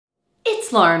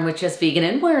It's Lauren with Just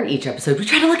Veganin, where in each episode we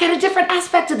try to look at a different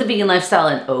aspect of the vegan lifestyle,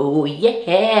 and oh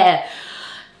yeah,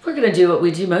 we're gonna do what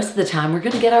we do most of the time. We're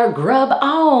gonna get our grub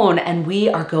on, and we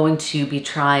are going to be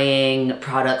trying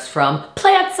products from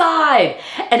Plantside.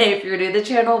 And if you're new to the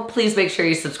channel, please make sure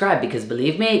you subscribe, because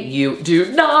believe me, you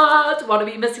do not want to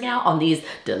be missing out on these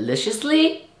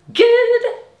deliciously good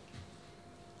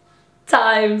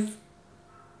times.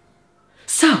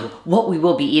 So what we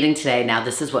will be eating today, now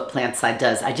this is what Plantside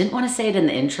does. I didn't want to say it in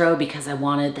the intro because I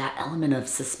wanted that element of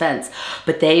suspense,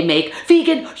 but they make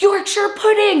vegan Yorkshire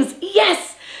puddings.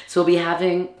 Yes! So we'll be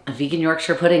having a vegan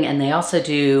Yorkshire pudding, and they also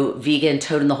do vegan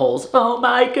toad in the holes. Oh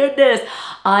my goodness.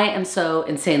 I am so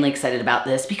insanely excited about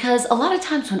this because a lot of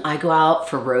times when I go out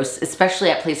for roasts, especially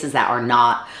at places that are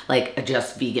not like a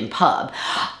just vegan pub,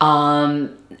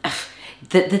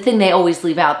 the thing they always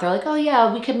leave out, they're like, oh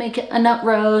yeah, we could make a nut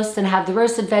roast and have the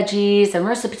roasted veggies and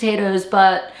roasted potatoes,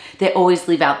 but they always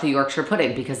leave out the Yorkshire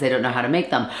pudding because they don't know how to make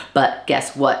them. But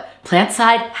guess what?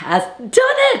 Plantside has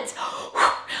done it!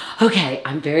 Okay,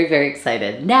 I'm very, very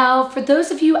excited. Now, for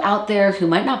those of you out there who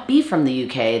might not be from the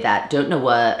UK that don't know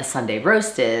what a Sunday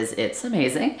roast is, it's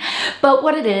amazing. But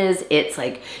what it is, it's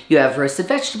like you have roasted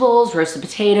vegetables, roasted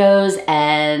potatoes,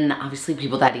 and obviously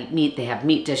people that eat meat, they have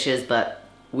meat dishes, but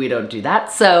we don't do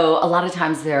that. So a lot of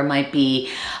times there might be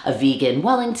a vegan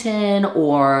Wellington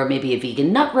or maybe a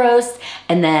vegan nut roast.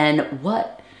 And then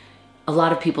what a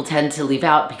lot of people tend to leave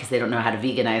out because they don't know how to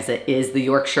veganize it is the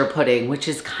Yorkshire pudding, which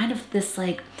is kind of this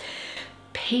like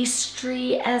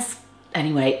pastry-esque.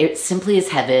 Anyway, it simply is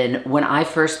heaven. When I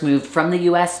first moved from the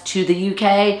US to the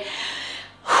UK,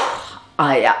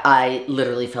 I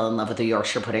literally fell in love with the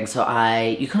Yorkshire pudding. So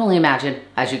you can only imagine,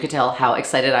 as you could tell, how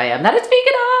excited I am that it's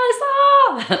veganized.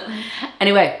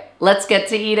 Anyway, let's get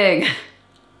to eating.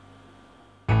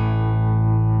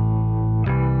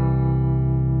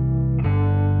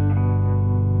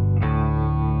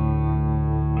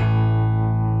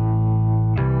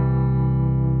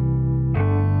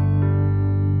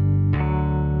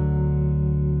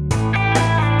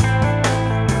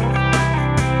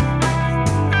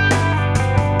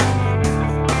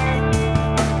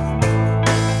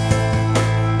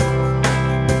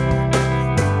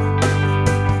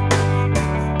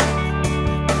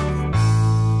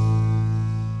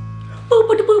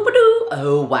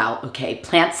 Oh wow, okay,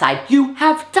 Plantside, you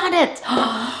have done it!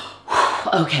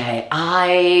 Okay,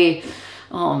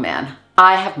 oh man,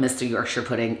 I have missed a Yorkshire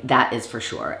pudding, that is for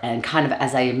sure. And kind of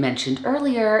as I mentioned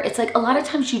earlier, it's like a lot of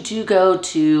times you do go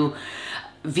to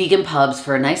vegan pubs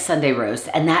for a nice Sunday roast,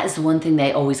 and that is the one thing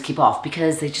they always keep off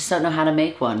because they just don't know how to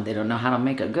make one. They don't know how to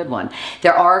make a good one.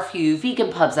 There are a few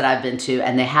vegan pubs that I've been to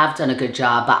and they have done a good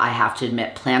job, but I have to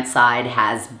admit Plantside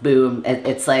has boom.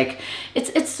 It's like,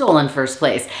 it's still in first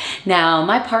place. Now,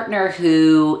 my partner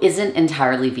who isn't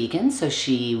entirely vegan, so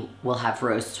she will have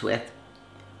roasts with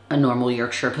a normal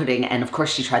Yorkshire pudding, and of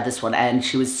course she tried this one and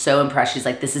she was so impressed. She's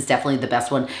like, this is definitely the best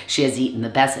one she has eaten, the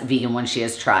best vegan one she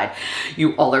has tried.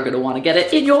 You all are gonna wanna get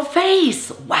it in your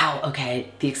face. Wow, okay,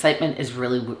 the excitement is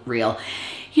really real.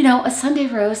 You know, a Sunday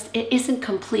roast, it isn't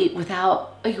complete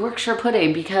without a Yorkshire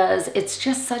pudding because it's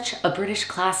just such a British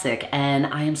classic, and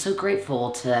I am so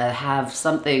grateful to have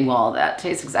something, well, that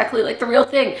tastes exactly like the real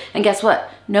thing. And guess what?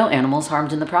 No animals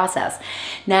harmed in the process.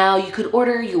 Now, you could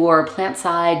order your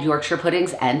Plantside Yorkshire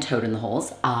puddings and toad in the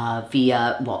holes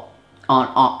via, well,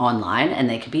 online, and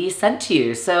they could be sent to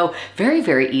you. So very,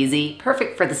 very easy,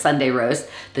 perfect for the Sunday roast.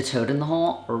 The toad in the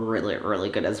hole, really, really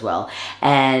good as well.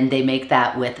 And they make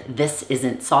that with This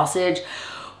Isn't Sausage,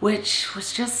 which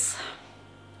was just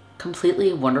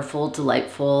completely wonderful,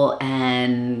 delightful,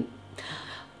 and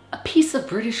a piece of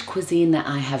British cuisine that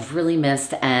I have really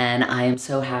missed, and I am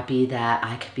so happy that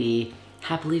I could be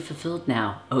happily fulfilled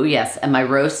now. Oh yes, and my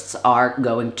roasts are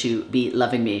going to be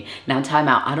loving me. Now time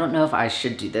out, I don't know if I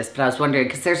should do this, but I was wondering,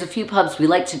 because there's a few pubs we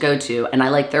like to go to and I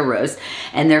like their roast,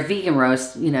 and their vegan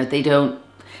roast, you know, they don't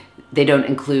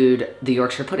include the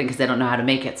Yorkshire pudding because they don't know how to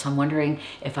make it. So I'm wondering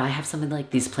if I have something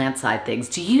like these Plantside things,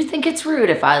 do you think it's rude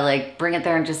if I like bring it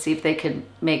there and just see if they could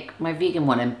make my vegan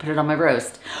one and put it on my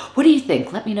roast? What do you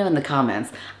think? Let me know in the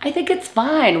comments. I think it's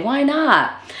fine. Why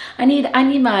not? I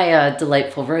need my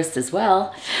delightful roast as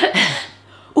well.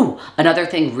 Ooh, another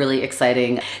thing really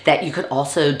exciting, that you could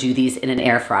also do these in an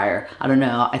air fryer. I don't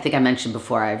know, I think I mentioned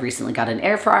before, I recently got an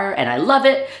air fryer and I love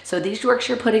it. So these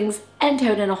Yorkshire puddings and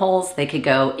toad in holes, they could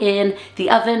go in the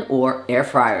oven or air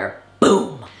fryer.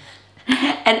 Boom.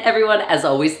 And everyone, as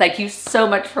always, thank you so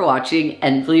much for watching,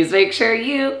 and please make sure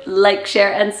you like,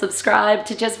 share, and subscribe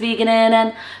to Just Veganin,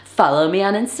 and follow me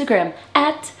on Instagram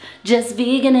at Just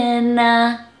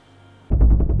Veganin.